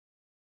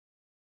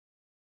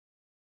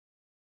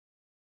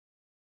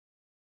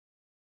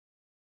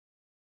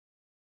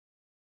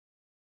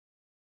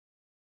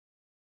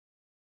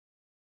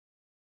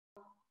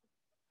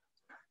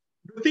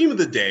The theme of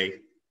the day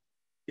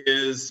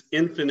is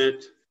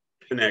infinite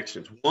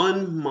connections.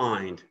 One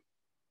mind,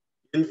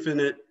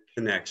 infinite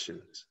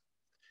connections.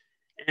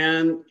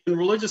 And in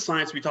religious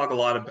science, we talk a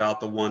lot about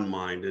the one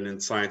mind. And in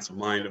science of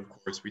mind, of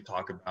course, we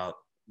talk about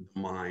the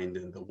mind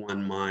and the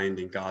one mind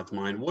and God's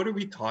mind. What are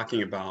we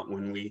talking about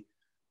when we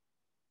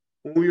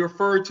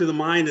refer to the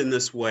mind in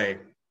this way?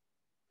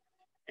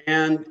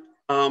 And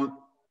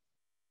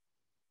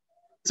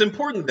it's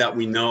important that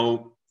we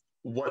know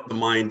what the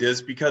mind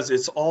is, because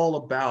it's all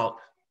about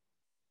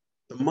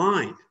the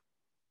mind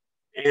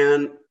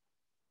and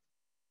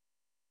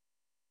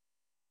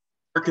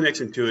our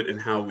connection to it and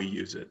how we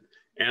use it.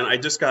 And I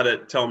just got to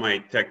tell my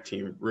tech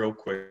team real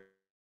quick.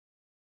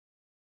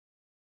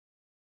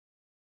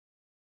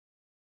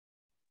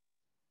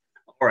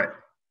 All right,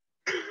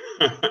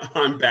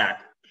 I'm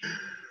back.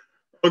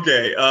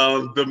 Okay,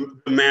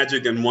 the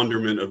magic and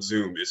wonderment of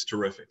Zoom is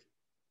terrific.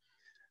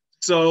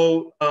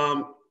 So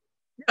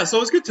yeah,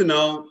 so it's good to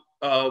know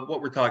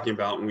what we're talking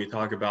about when we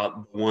talk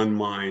about one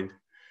mind.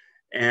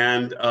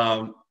 And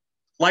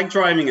like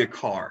driving a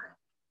car,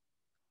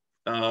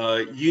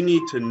 you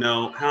need to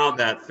know how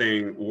that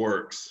thing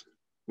works.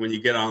 When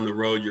you get on the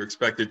road, you're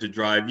expected to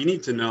drive. You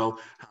need to know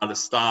how to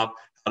stop,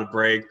 how to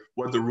brake,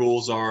 what the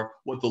rules are,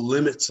 what the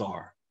limits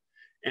are.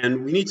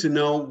 And we need to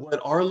know what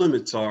our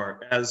limits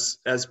are as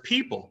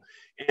people.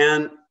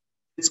 And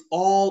it's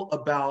all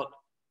about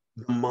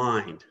the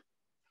mind.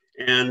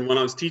 And when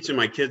I was teaching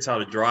my kids how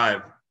to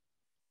drive,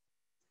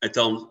 I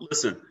tell them,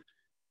 listen,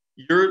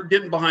 you're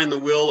getting behind the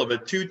wheel of a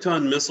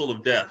 2-ton missile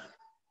of death.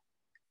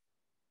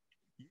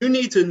 You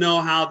need to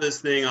know how this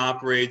thing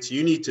operates.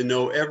 You need to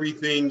know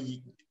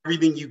everything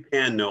you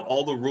can know,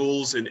 all the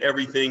rules and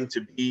everything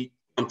to be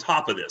on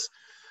top of this.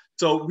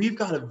 So we've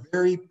got a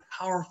very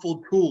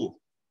powerful tool,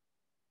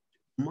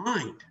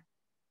 mind.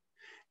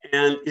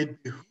 And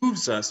it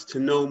behooves us to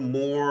know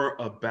more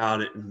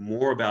about it and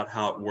more about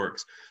how it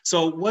works.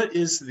 So what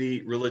is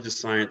the religious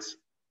science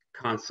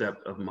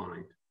concept of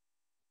mind?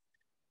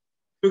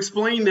 To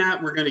explain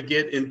that, we're going to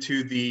get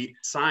into the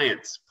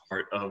science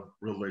part of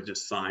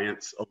religious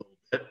science a little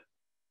bit.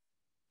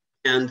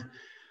 And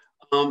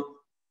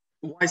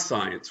why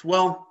science?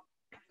 Well,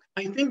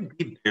 I think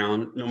deep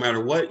down, no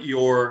matter what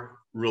your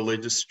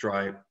religious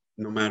stripe,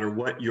 no matter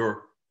what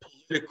your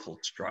political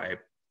stripe,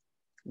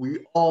 we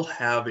all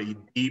have a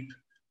deep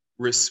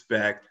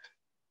respect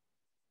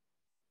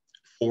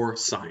for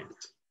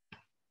science,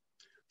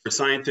 for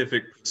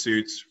scientific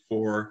pursuits,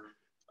 for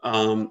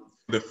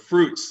the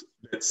fruits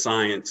that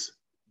science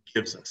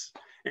gives us.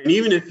 And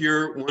even if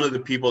you're one of the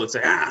people that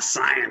say,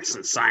 science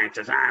and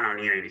scientists, I don't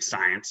need any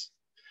science.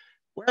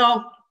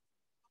 Well,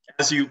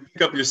 as you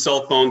pick up your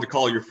cell phone to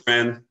call your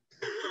friend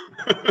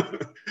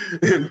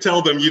and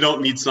tell them you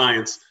don't need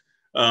science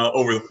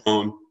over the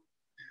phone,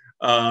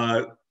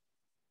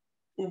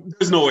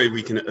 there's no way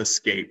we can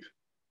escape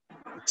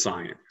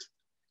science.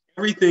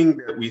 Everything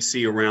that we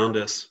see around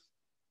us,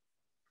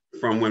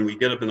 from when we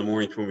get up in the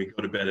morning to when we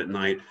go to bed at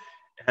night,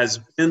 has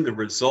been the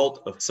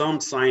result of some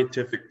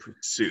scientific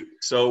pursuit.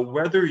 So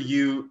whether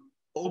you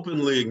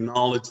openly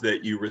acknowledge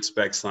that you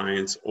respect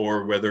science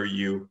or whether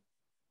you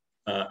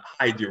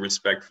hide your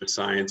respect for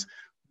science,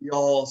 we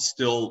all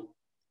still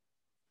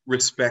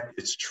respect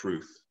its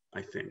truth,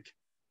 I think.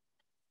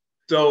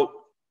 So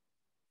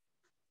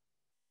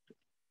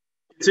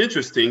it's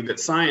interesting that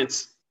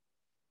science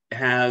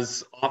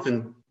has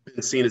often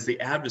been seen as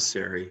the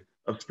adversary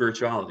of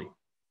spirituality,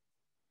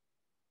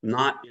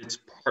 not its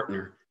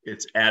partner,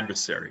 its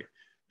adversary,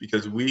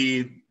 because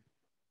we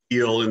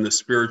deal in the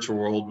spiritual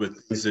world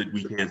with things that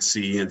we can't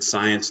see, and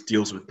science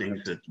deals with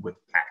things with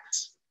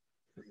facts,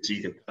 things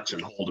you can touch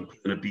and hold and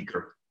put in a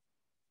beaker.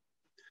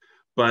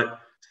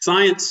 But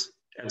science,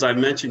 as I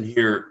mentioned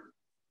here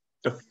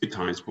a few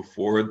times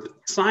before,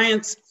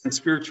 science and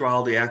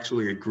spirituality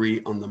actually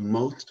agree on the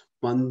most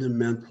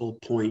fundamental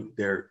point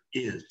there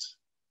is.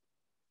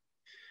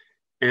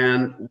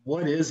 And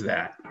what is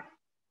that?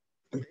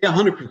 They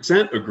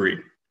 100% agree.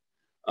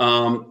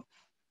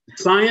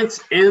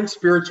 Science and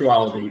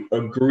spirituality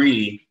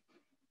agree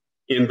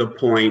in the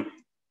point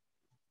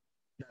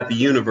that the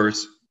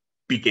universe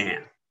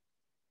began.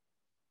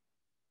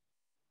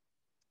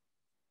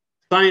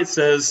 Science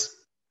says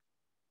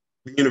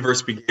the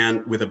universe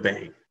began with a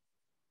bang.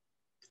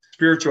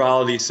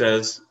 Spirituality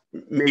says,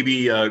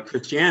 maybe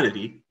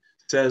Christianity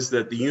says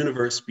that the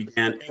universe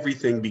began,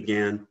 everything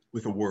began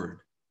with a word.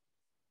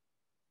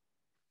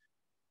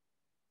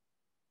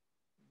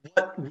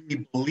 What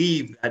we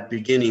believe that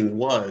beginning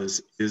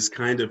was is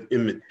kind of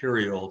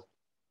immaterial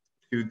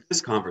to this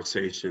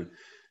conversation.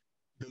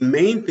 The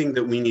main thing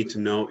that we need to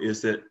know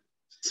is that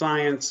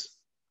science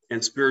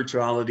and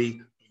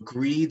spirituality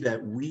agree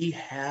that we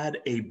had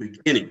a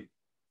beginning.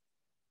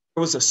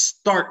 There was a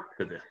start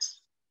to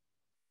this.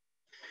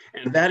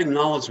 And that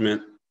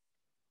acknowledgement,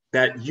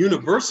 that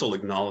universal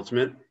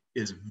acknowledgement,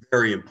 is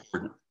very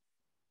important.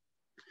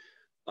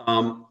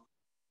 So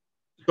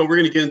we're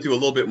going to get into a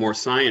little bit more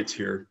science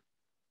here.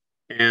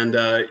 And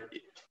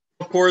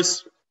of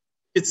course,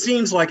 it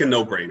seems like a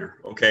no-brainer,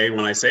 okay?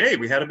 When I say, hey,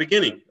 we had a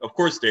beginning. Of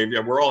course, Dave,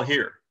 yeah, we're all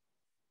here.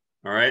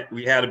 All right,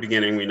 we had a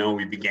beginning, we know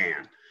we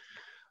began.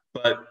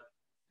 But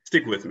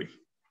stick with me.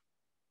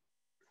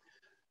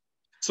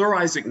 Sir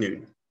Isaac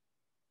Newton,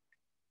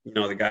 you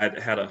know, the guy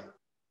that had an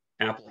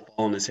apple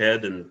fall on his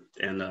head and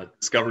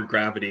discovered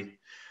gravity.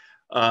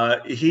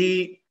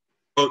 He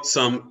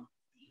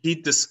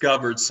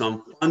discovered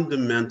some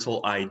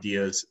fundamental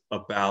ideas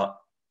about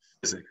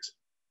physics.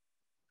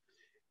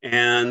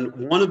 And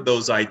one of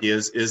those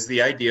ideas is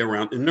the idea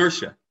around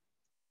inertia.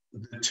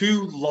 The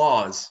two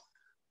laws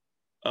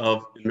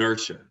of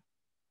inertia.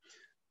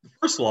 The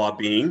first law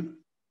being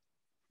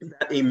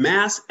that a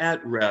mass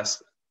at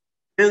rest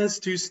tends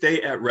to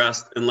stay at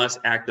rest unless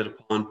acted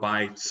upon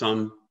by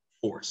some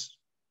force.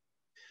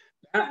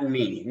 That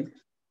means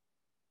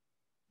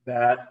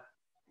that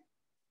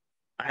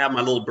I have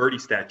my little birdie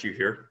statue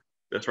here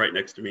that's right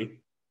next to me.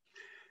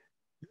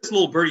 This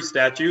little birdie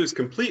statue is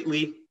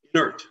completely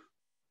inert,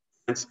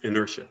 hence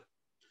inertia.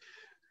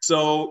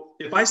 So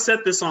if I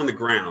set this on the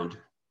ground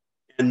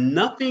and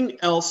nothing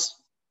else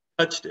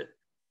touched it,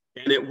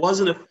 and it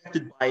wasn't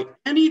affected by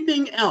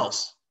anything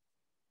else,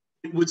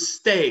 it would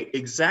stay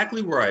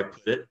exactly where I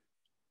put it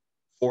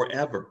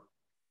forever.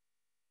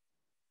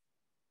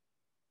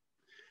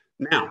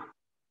 Now,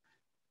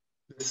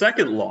 the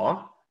second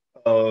law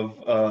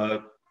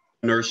of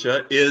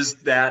inertia is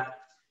that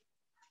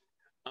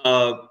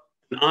an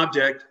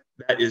object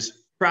that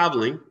is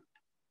traveling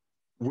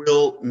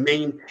will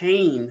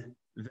maintain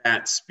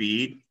that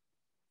speed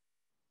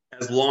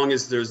as long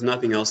as there's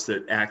nothing else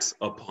that acts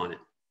upon it.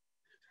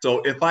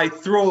 So if I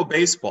throw a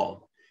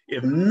baseball,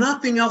 if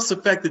nothing else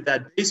affected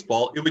that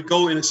baseball, it would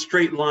go in a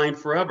straight line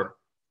forever.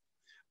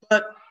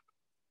 But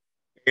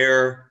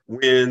air,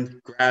 wind,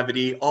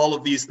 gravity, all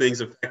of these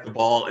things affect the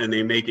ball and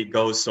they make it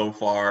go so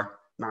far,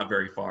 not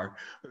very far,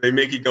 but they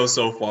make it go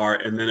so far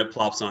and then it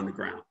plops on the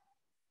ground.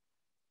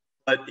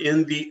 But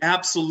in the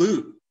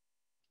absolute,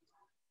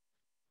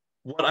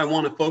 what I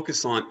want to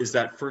focus on is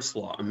that first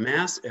law. A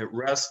mass at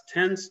rest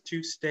tends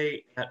to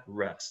stay at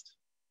rest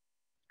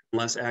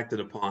unless acted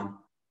upon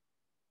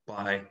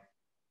by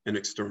an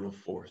external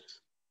force.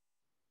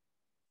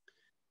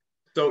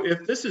 So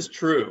if this is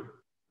true,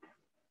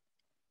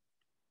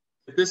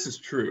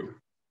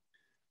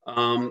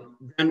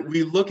 then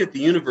we look at the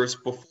universe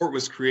before it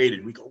was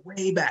created. We go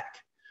way back,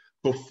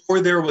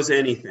 before there was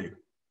anything.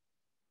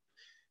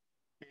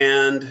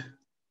 And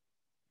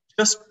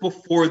just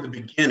before the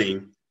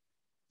beginning,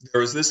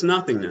 there was this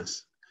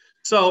nothingness.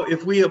 So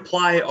if we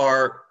apply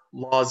our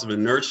laws of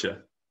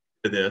inertia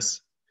to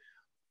this,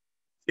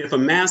 if a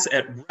mass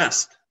at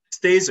rest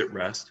stays at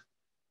rest,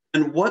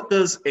 then what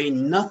does a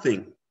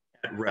nothing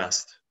at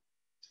rest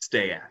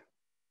stay at?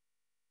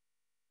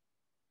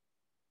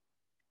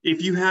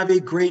 If you have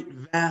a great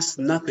vast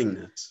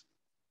nothingness,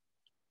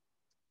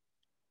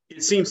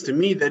 it seems to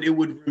me that it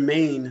would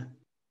remain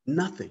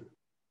nothing,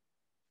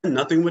 and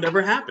nothing would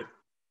ever happen.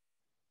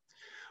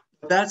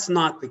 But that's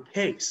not the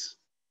case.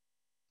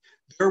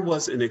 There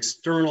was an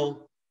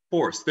external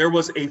force. There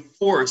was a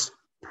force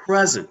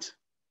present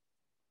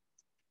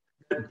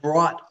that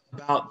brought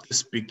about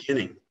this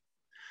beginning.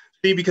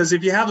 See, because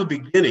if you have a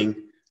beginning,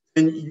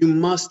 then you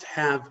must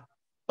have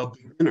a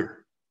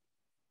beginner.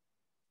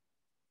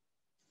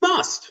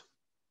 Must.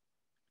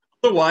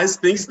 Otherwise,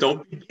 things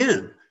don't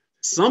begin.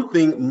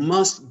 Something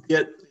must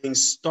get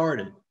things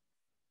started.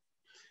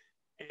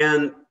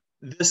 And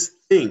this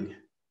thing,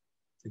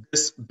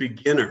 this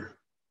beginner,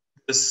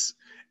 this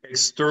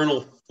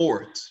external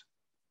force,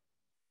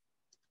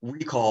 we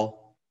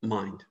call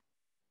mind.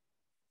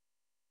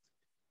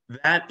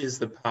 That is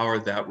the power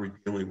that we're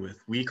dealing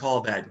with. We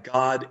call that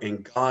God,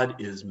 and God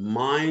is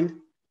mind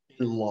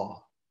and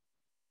law.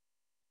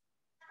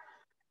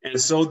 And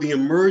so the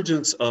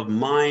emergence of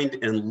mind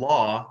and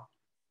law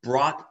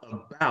brought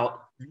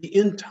about the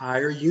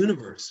entire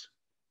universe.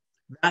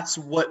 That's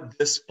what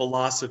this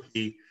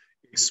philosophy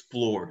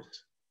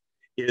explores,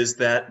 is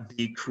that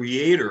the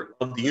creator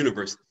of the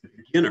universe, the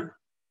beginner,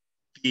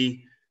 the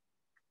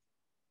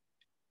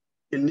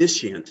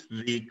initiant,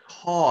 the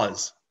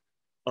cause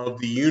of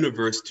the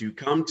universe to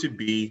come to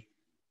be,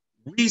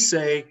 we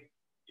say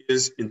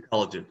is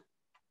intelligent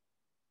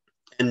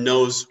and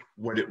knows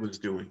what it was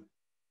doing.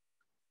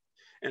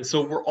 And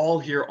so we're all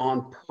here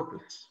on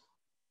purpose.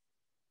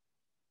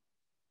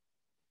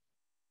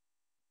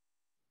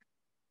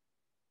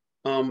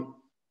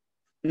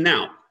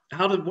 Now,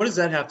 what does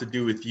that have to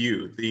do with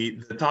you? The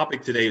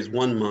topic today is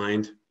one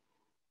mind,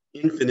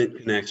 infinite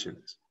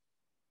connections.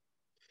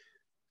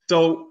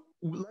 So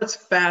let's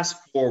fast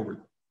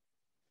forward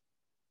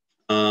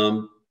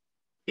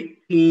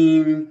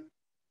 18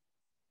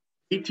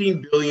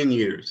 billion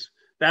years.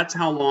 That's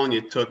how long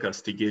it took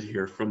us to get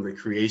here from the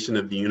creation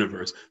of the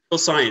universe. So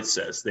science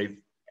says they've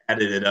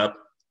added it up,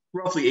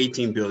 roughly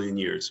 18 billion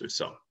years or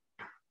so,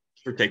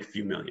 or take a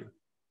few million.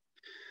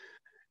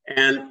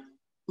 And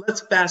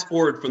let's fast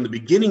forward from the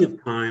beginning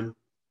of time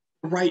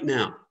to right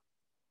now,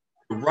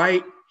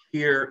 right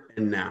here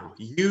and now.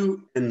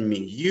 You and me,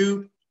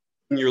 you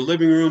in your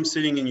living room,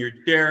 sitting in your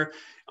chair,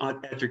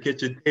 at your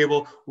kitchen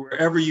table,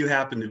 wherever you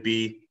happen to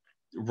be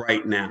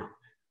right now.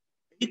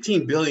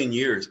 18 billion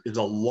years is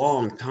a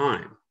long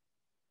time.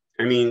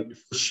 I mean,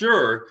 for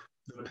sure,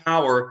 the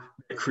power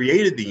that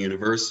created the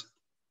universe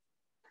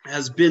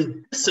has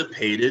been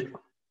dissipated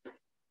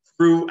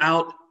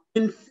throughout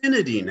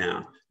infinity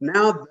now.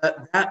 Now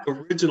that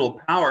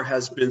original power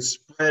has been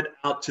spread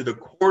out to the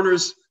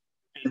corners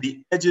and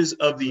the edges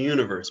of the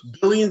universe,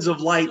 billions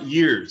of light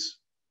years,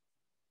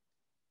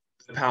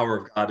 the power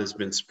of God has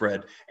been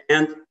spread.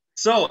 And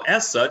so,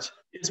 as such,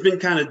 it's been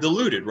kind of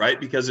diluted, right?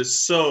 Because it's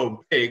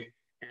so big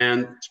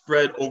and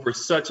spread over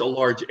such a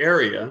large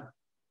area,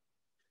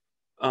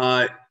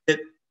 it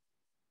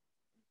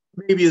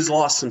maybe has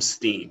lost some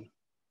steam.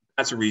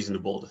 That's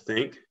reasonable to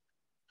think.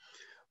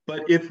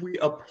 But if we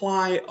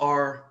apply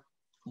our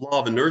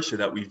law of inertia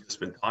that we've just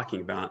been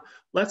talking about,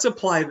 let's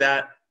apply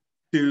that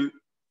to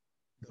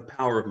the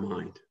power of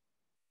mind,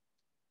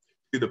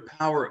 to the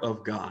power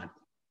of God.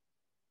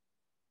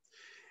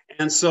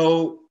 And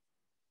so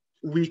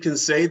we can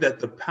say that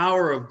the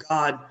power of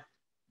God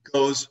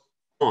goes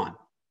on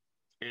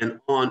and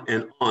on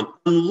and on,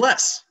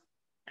 unless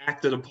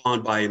acted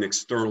upon by an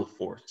external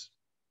force,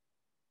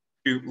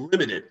 to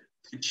limit it,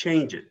 to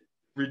change it,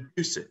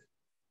 reduce it.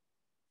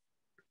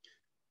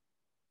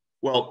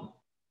 Well,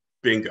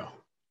 bingo.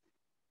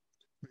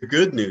 The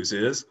good news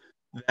is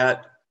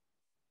that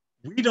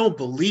we don't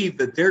believe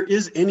that there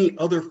is any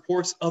other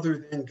force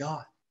other than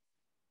God.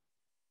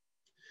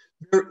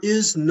 There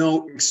is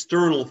no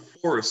external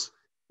force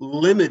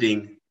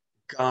limiting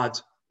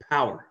God's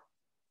power,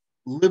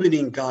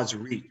 limiting God's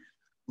reach,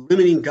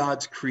 limiting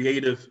God's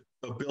creative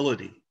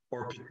ability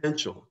or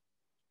potential.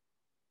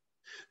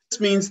 This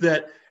means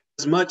that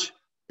as much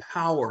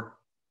power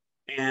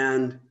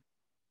and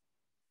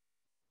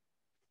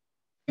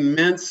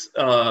immense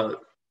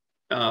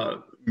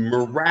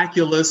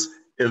miraculous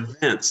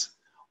events,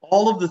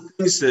 all of the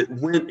things that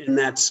went in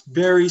that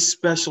very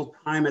special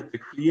time at the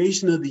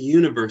creation of the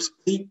universe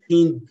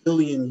 18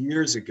 billion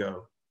years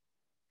ago.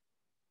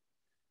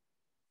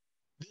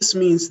 This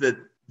means that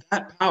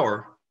that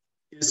power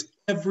is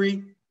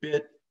every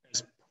bit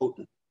as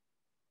potent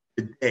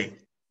today,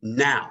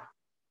 now,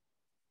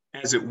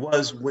 as it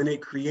was when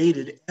it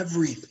created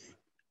everything.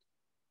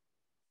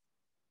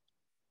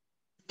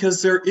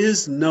 Because there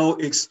is no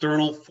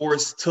external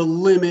force to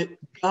limit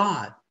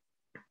God.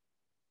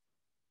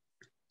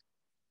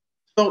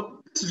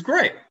 So this is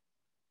great.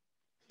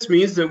 This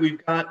means that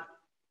we've got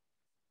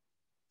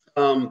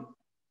a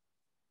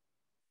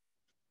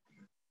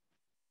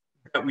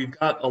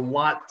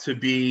lot to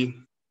be,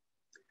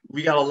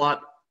 we got a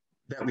lot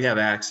that we have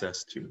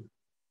access to.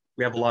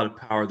 We have a lot of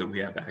power that we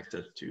have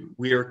access to.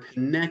 We are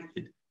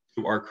connected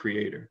to our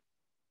Creator.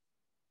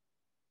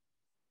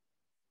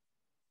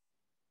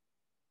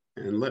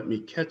 And let me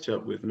catch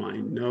up with my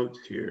notes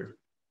here.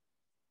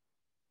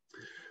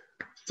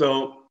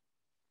 So,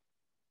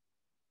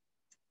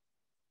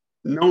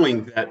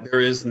 knowing that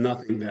there is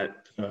nothing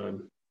that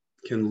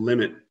can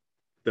limit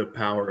the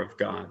power of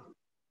God,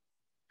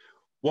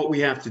 what we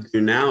have to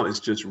do now is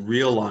just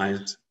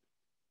realize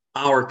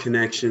our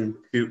connection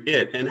to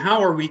it. And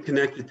how are we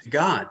connected to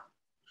God?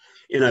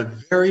 In a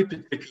very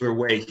particular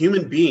way.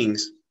 Human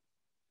beings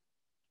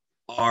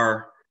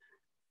are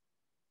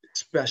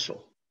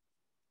special.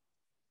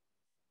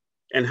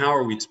 And how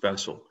are we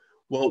special?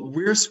 Well,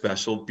 we're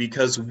special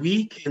because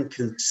we can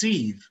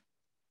conceive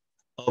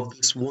of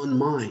this one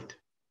mind.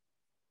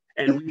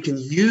 And we can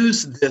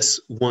use this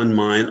one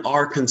mind,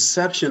 our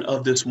conception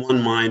of this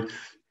one mind,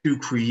 to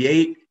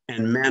create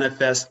and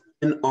manifest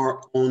in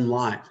our own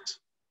lives,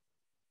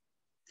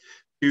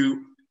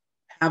 to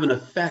have an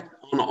effect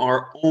on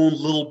our own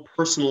little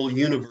personal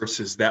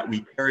universes that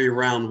we carry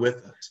around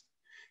with us.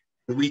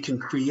 And we can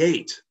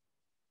create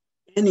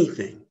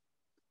anything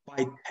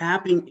by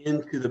tapping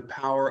into the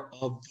power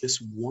of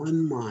this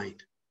one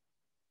mind.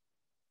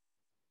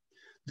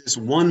 This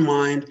one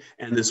mind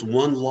and this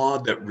one law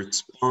that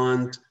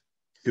responds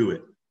to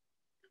it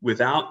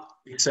without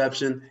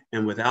exception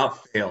and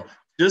without fail,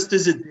 just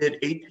as it did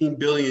 18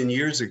 billion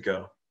years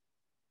ago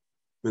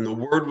when the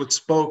word was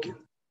spoken,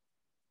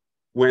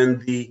 when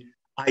the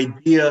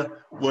idea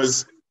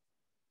was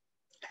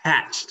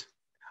hatched.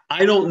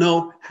 I don't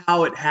know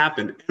how it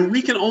happened, and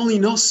we can only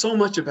know so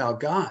much about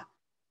God.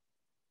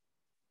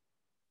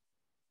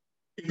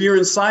 If you're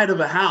inside of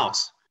a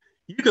house,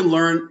 you can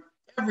learn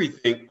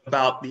everything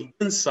about the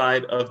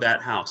inside of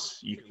that house.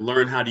 You can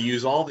learn how to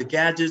use all the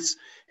gadgets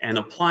and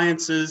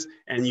appliances,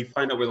 and you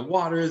find out where the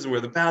water is and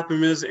where the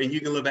bathroom is, and you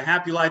can live a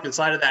happy life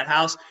inside of that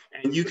house,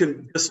 and you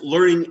can just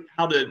learning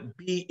how to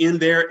be in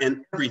there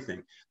and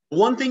everything.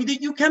 One thing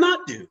that you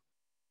cannot do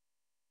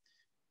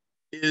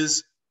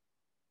is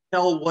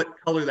tell what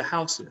color the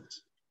house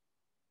is.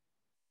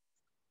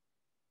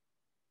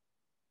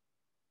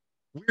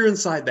 We're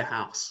inside the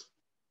house.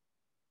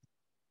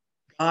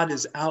 God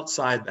is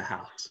outside the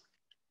house.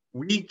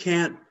 We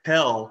can't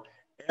tell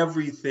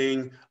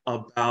everything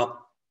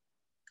about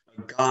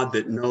a God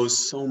that knows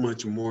so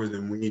much more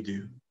than we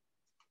do.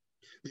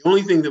 The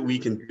only thing that we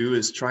can do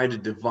is try to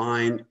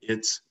divine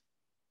its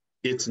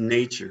its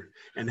nature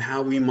and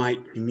how we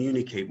might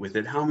communicate with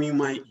it, how we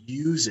might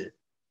use it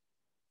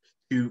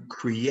to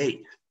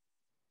create.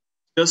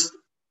 Just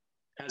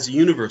as the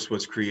universe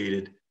was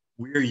created,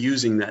 we're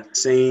using that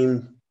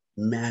same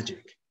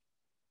magic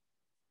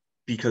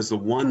because the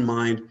one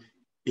mind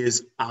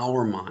is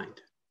our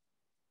mind.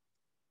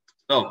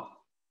 So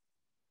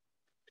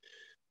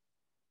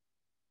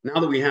now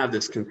that we have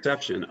this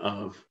conception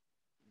of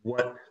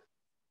what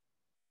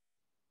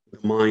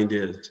the mind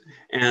is,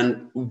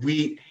 and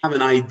we have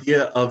an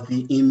idea of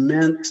the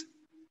immense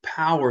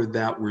power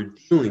that we're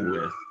dealing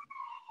with,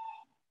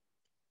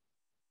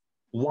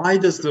 why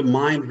does the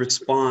mind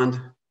respond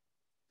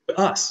to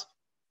us?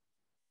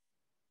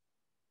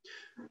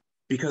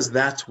 Because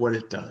that's what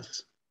it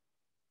does.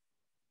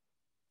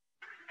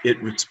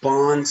 It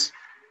responds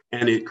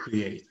and it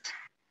creates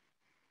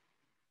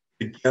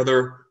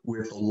together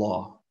with the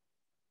law.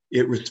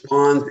 It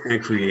responds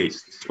and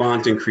creates,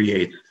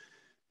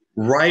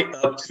 right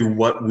up to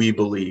what we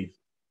believe.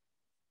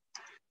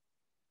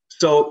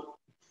 So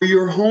for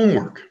your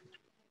homework,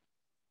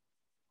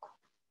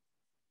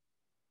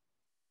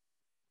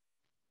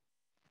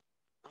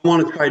 I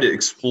want to try to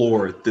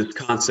explore this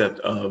concept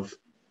of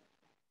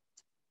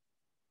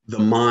the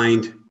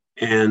mind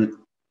and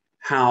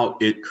how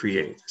it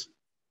creates.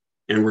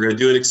 And we're going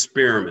to do an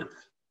experiment.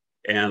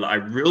 And I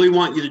really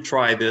want you to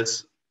try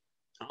this.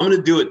 I'm going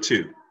to do it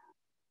too,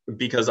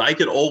 because I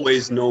could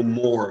always know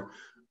more.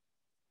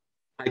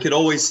 I could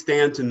always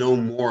stand to know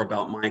more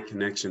about my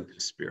connection to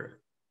spirit.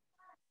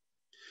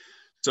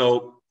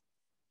 So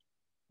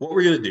what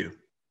we're going to do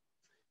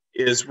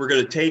is we're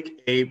going to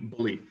take a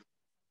belief.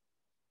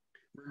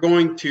 We're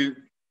going to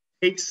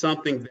take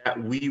something that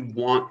we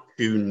want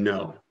to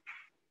know.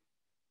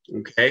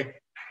 Okay?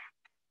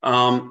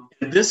 And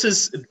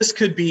this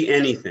could be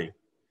anything.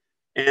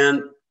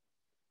 And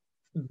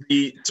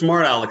the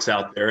smart Alex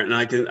out there, and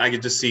I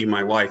could just see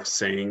my wife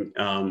saying,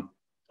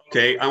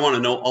 okay, I want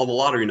to know all the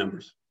lottery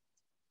numbers.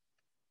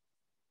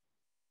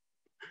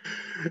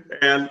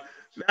 And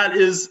that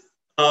is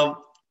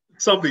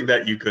something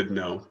that you could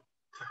know.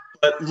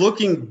 But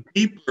looking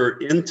deeper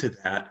into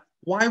that,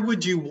 why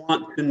would you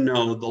want to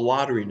know the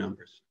lottery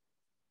numbers?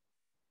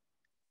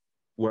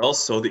 Well,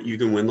 so that you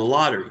can win the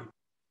lottery.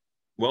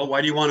 Well,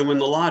 why do you want to win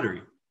the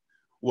lottery?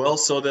 Well,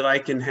 so that I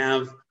can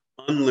have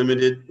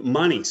unlimited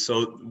money.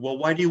 So, well,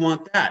 why do you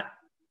want that?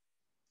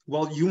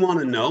 Well, you want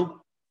to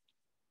know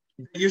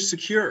that you're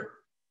secure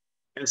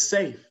and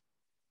safe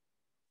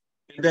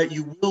and that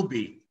you will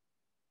be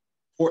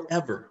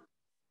forever.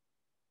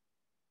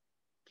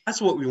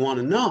 That's what we want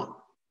to know.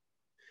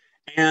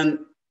 And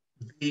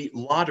the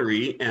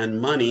lottery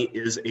and money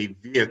is a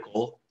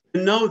vehicle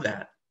to know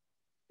that.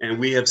 And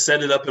we have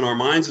set it up in our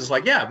minds as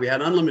like, yeah, if we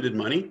had unlimited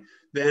money,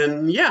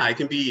 then yeah, I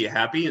can be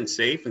happy and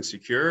safe and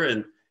secure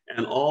and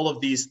all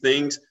of these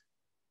things.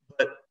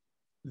 But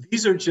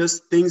these are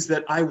just things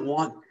that I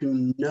want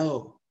to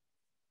know.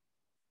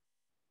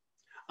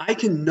 I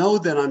can know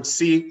that I'm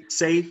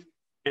safe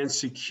and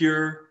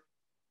secure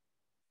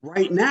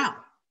right now.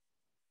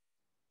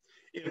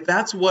 If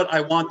that's what I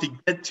want to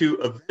get to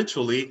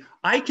eventually,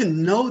 I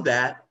can know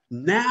that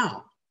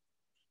now.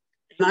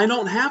 And I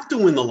don't have to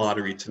win the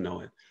lottery to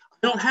know it.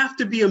 I don't have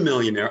to be a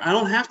millionaire. I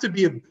don't have to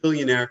be a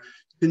billionaire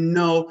to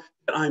know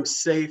that I'm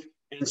safe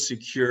and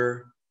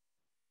secure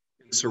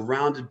and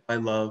surrounded by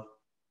love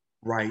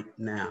right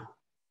now.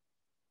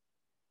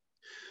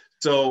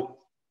 So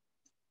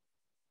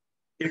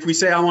if we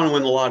say, I want to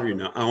win the lottery,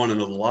 I want to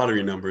know the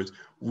lottery numbers,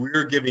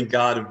 we're giving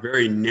God a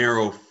very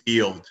narrow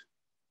field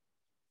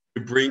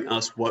to bring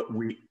us what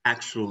we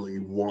actually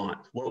want.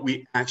 What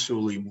we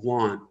actually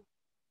want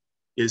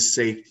is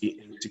safety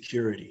and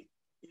security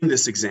in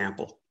this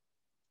example.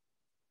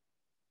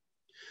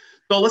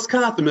 So let's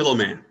cut out the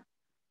middleman,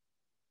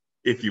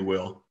 if you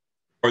will,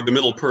 or the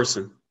middle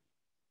person.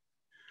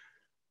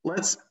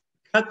 Let's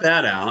cut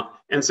that out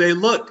and say,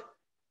 look,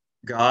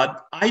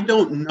 God, I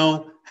don't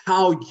know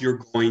how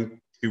you're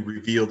going to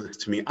reveal this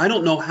to me. I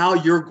don't know how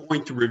you're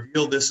going to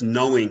reveal this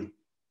knowing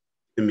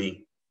to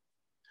me.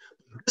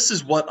 This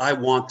is what I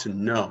want to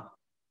know.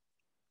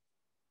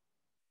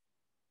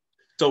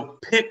 So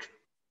pick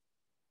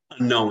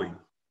a knowing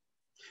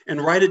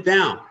and write it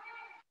down.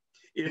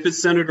 If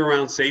it's centered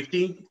around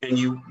safety and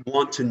you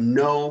want to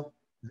know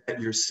that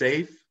you're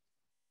safe,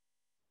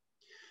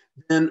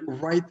 then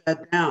write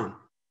that down.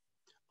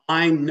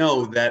 I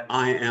know that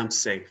I am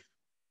safe.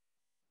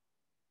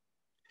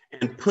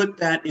 And put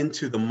that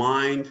into the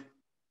mind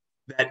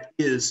that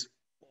is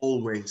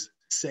always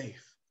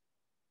safe.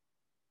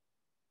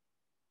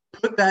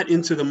 Put that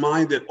into the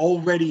mind that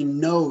already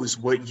knows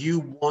what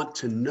you want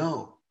to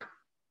know.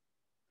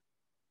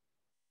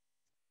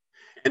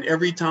 And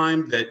every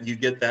time that you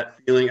get that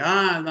feeling,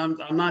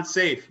 I'm not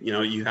safe,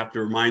 you have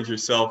to remind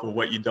yourself of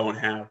what you don't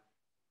have.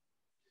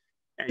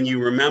 And you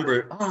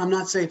remember, I'm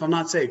not safe, I'm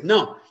not safe.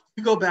 No,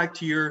 you go back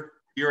to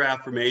your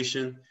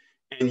affirmation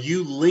and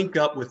you link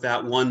up with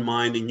that one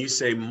mind and you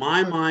say,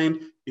 my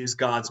mind is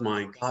God's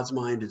mind. God's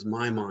mind is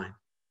my mind.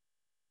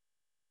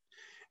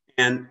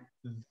 And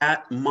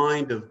that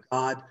mind of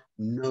God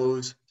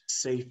knows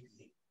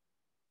safety.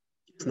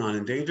 It's not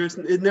in danger.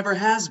 It never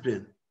has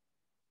been.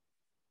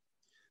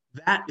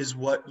 That is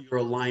what you're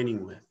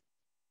aligning with.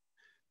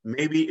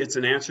 Maybe it's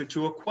an answer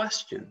to a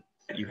question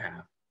that you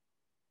have.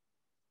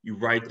 You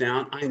write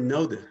down, I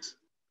know this.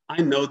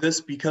 I know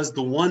this because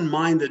the one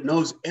mind that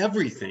knows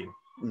everything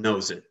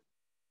knows it.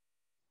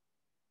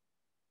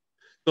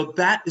 So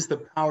that is the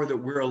power that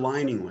we're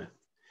aligning with.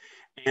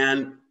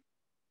 And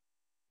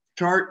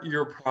chart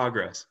your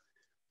progress,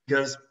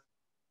 because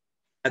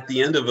at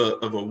the end of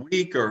a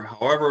week or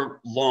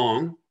however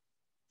long,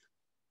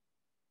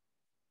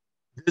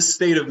 this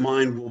state of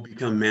mind will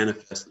become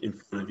manifest in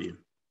front of you.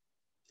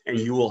 And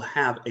you will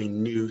have a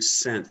new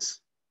sense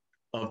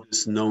of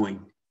this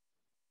knowing.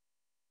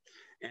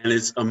 And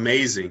it's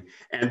amazing.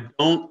 And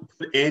don't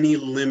put any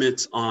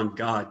limits on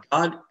God.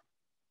 God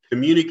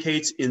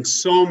communicates in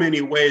so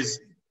many ways.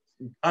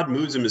 God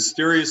moves in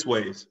mysterious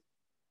ways.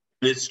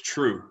 And it's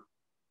true.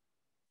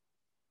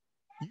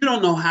 You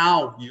don't know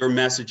how your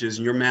messages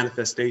and your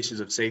manifestations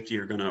of safety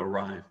are going to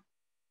arrive.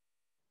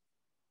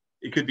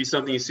 It could be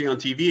something you see on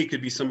TV. It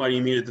could be somebody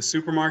you meet at the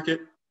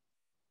supermarket.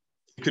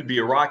 It could be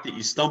a rock that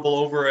you stumble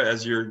over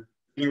as you're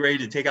getting ready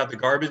to take out the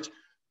garbage.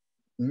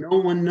 No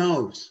one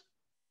knows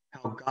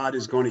how God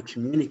is going to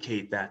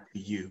communicate that to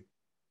you,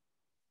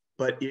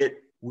 but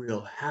it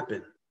will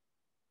happen.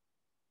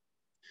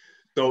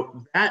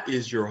 So that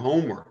is your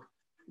homework.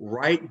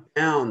 Write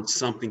down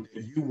something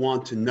that you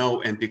want to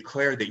know and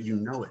declare that you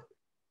know it.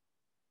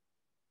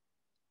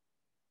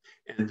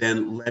 And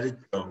then let it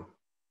go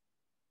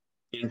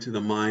into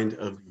the mind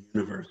of the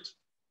universe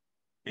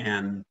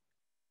and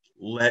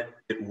let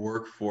it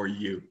work for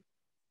you.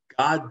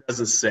 God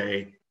doesn't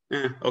say,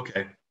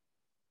 okay.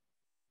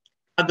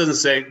 God doesn't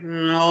say,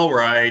 all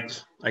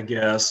right, I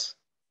guess.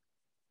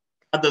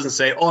 God doesn't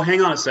say, oh,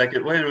 hang on a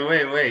second.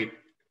 Wait.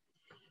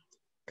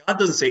 God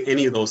doesn't say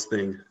any of those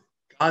things.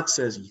 God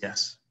says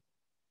yes.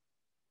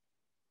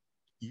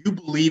 You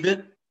believe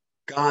it.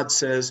 God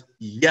says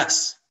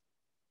yes.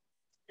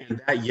 And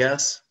that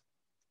yes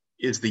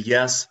is the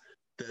yes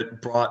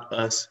that brought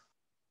us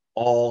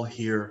all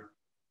here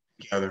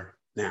together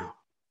now.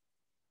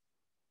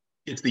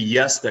 It's the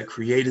yes that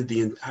created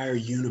the entire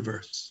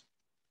universe.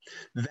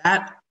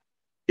 That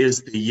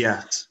is the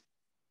yes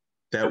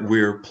that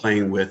we're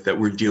playing with, that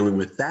we're dealing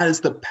with. That is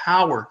the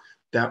power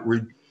that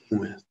we're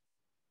dealing with.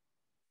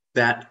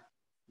 That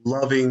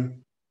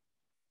loving,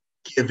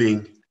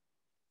 giving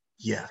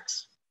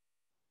yes.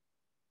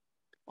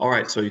 All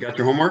right, so you got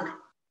your homework?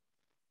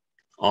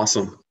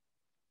 Awesome.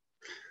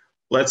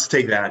 Let's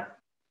take that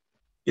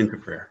into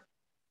prayer.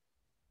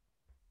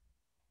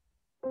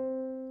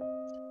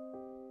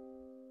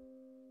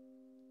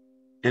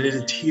 And it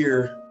is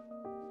here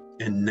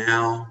and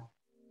now,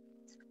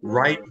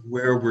 right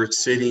where we're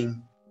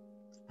sitting,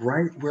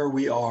 right where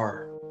we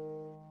are,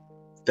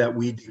 that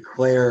we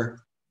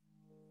declare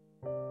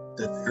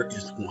that there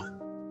is one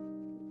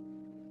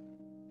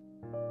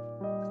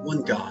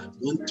God,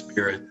 one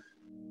Spirit,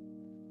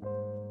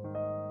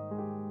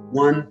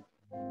 one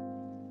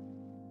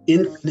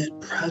infinite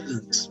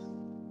presence,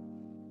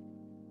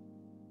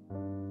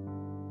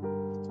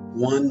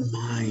 one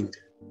mind.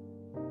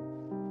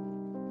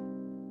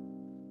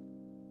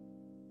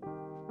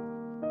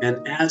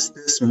 And as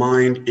this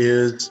mind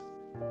is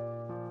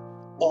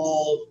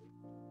all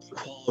the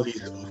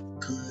qualities of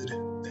good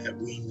that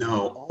we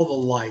know, all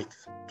the light,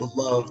 the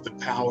love, the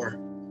power,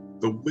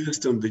 the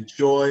wisdom, the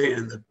joy,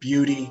 and the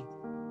beauty,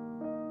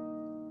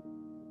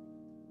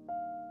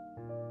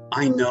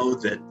 I know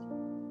that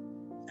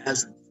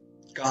as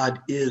God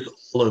is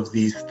all of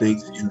these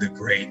things in the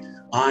great,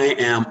 I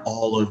am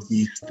all of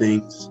these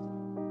things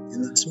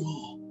in the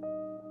small.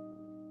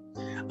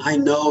 I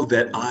know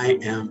that I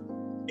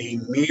am a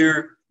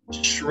mere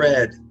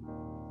shred,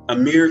 a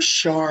mere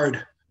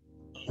shard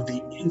of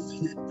the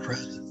infinite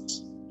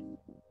presence,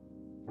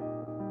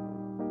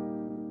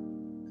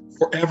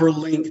 forever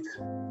linked,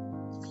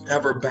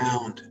 forever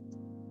bound,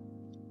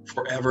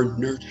 forever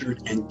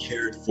nurtured and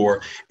cared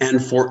for,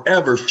 and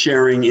forever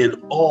sharing in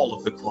all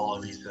of the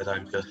qualities that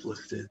I've just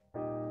listed,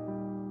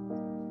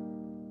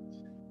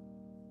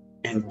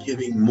 and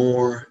giving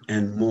more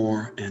and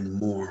more and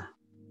more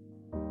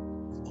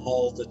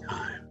all the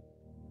time.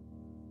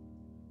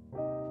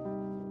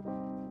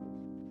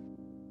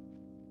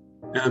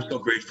 And I'm so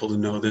grateful to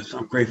know this.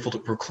 I'm grateful to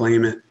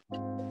proclaim it.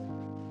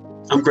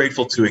 I'm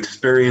grateful to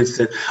experience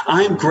it.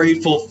 I'm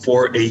grateful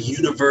for a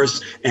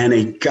universe and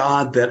a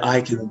God that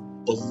I can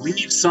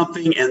believe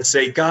something and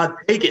say, God,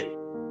 take it.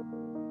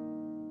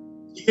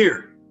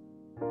 Here.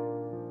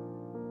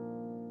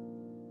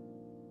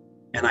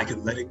 And I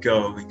can let it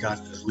go. And God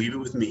says, leave it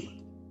with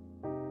me.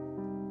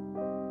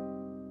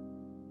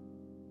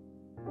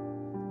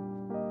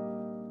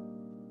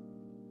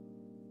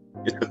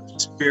 It's a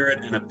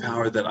spirit and a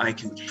power that I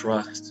can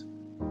trust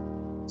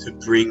to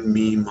bring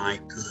me my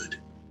good,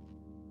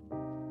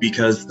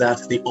 because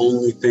that's the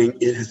only thing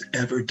it has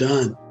ever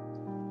done.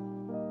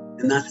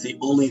 And that's the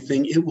only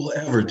thing it will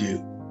ever do.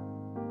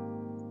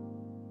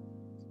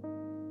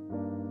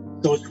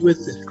 So it's with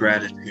this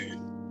gratitude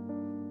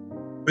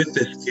with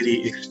this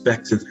giddy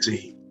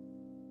expectancy,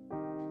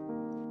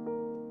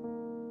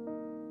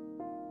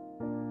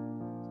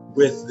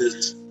 with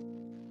this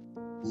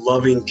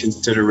loving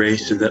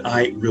consideration that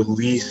I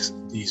release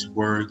these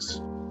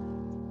words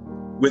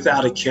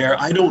without a care.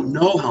 I don't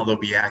know how they'll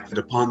be acted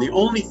upon. The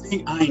only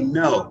thing I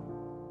know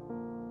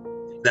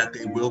is that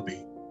they will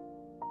be,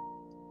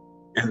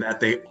 and that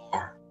they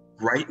are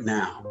right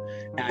now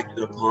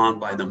acted upon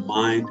by the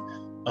mind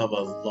of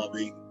a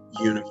loving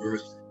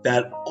universe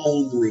that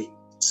only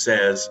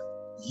says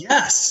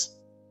yes,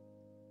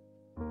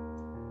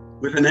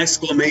 with an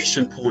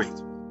exclamation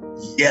point.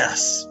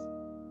 Yes.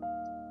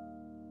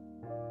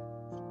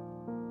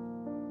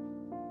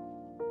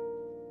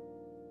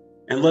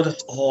 And let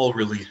us all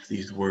release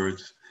these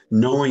words,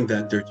 knowing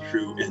that they're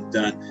true and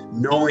done,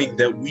 knowing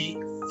that we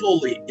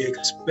fully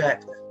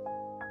expect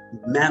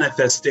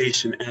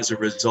manifestation as a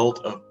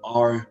result of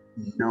our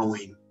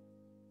knowing,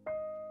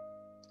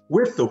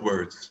 with the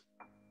words,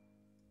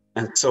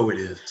 and so it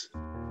is.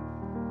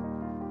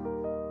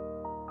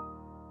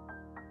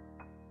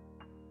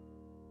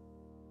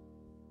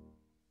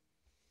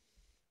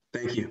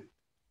 Thank you.